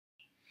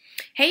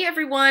Hey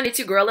everyone, it's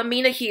your girl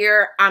Amina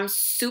here. I'm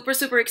super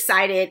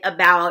excited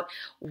about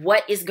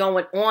what is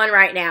going on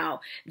right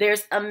now.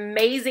 There's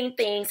amazing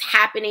things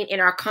happening in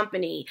our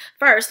company.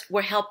 First,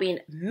 we're helping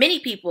many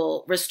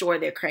people restore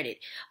their credit.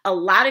 A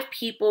lot of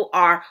people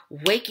are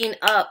waking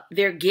up.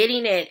 They're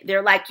getting it.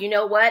 They're like, you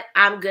know what?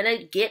 I'm going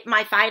to get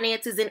my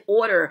finances in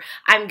order.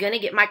 I'm going to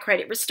get my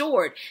credit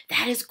restored.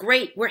 That is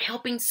great. We're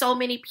helping so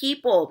many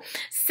people.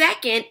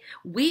 Second,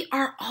 we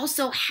are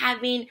also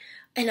having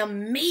an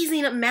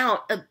amazing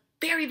amount of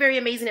very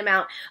amazing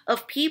amount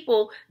of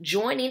people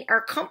joining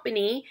our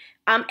company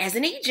as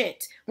an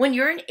agent. When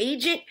you're an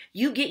agent,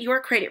 you get your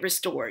credit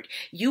restored.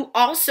 You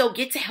also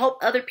get to help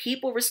other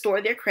people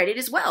restore their credit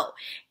as well.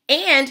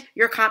 And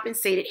you're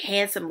compensated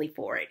handsomely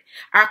for it.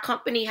 Our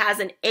company has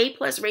an A+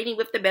 rating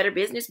with the Better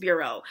Business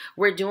Bureau.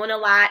 We're doing a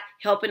lot,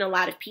 helping a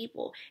lot of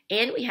people.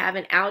 And we have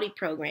an Audi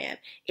program.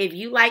 If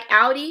you like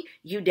Audi,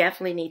 you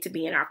definitely need to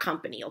be in our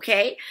company,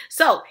 okay?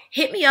 So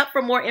hit me up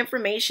for more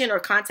information or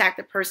contact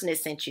the person that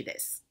sent you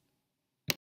this.